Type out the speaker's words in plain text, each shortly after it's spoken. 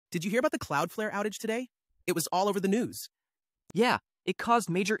Did you hear about the Cloudflare outage today? It was all over the news. Yeah, it caused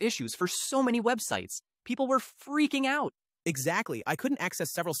major issues for so many websites. People were freaking out. Exactly. I couldn't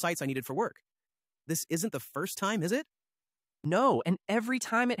access several sites I needed for work. This isn't the first time, is it? No, and every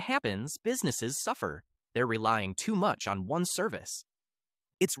time it happens, businesses suffer. They're relying too much on one service.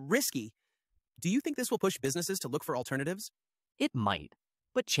 It's risky. Do you think this will push businesses to look for alternatives? It might,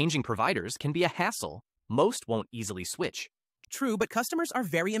 but changing providers can be a hassle. Most won't easily switch. True, but customers are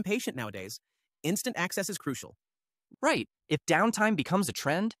very impatient nowadays. Instant access is crucial. Right, if downtime becomes a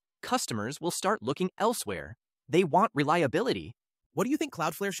trend, customers will start looking elsewhere. They want reliability. What do you think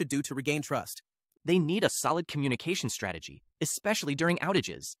Cloudflare should do to regain trust? They need a solid communication strategy, especially during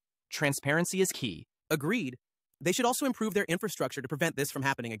outages. Transparency is key. Agreed. They should also improve their infrastructure to prevent this from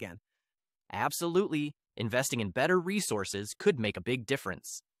happening again. Absolutely. Investing in better resources could make a big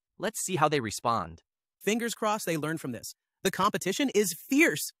difference. Let's see how they respond. Fingers crossed they learn from this. The competition is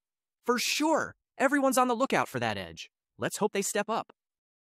fierce. For sure. Everyone's on the lookout for that edge. Let's hope they step up.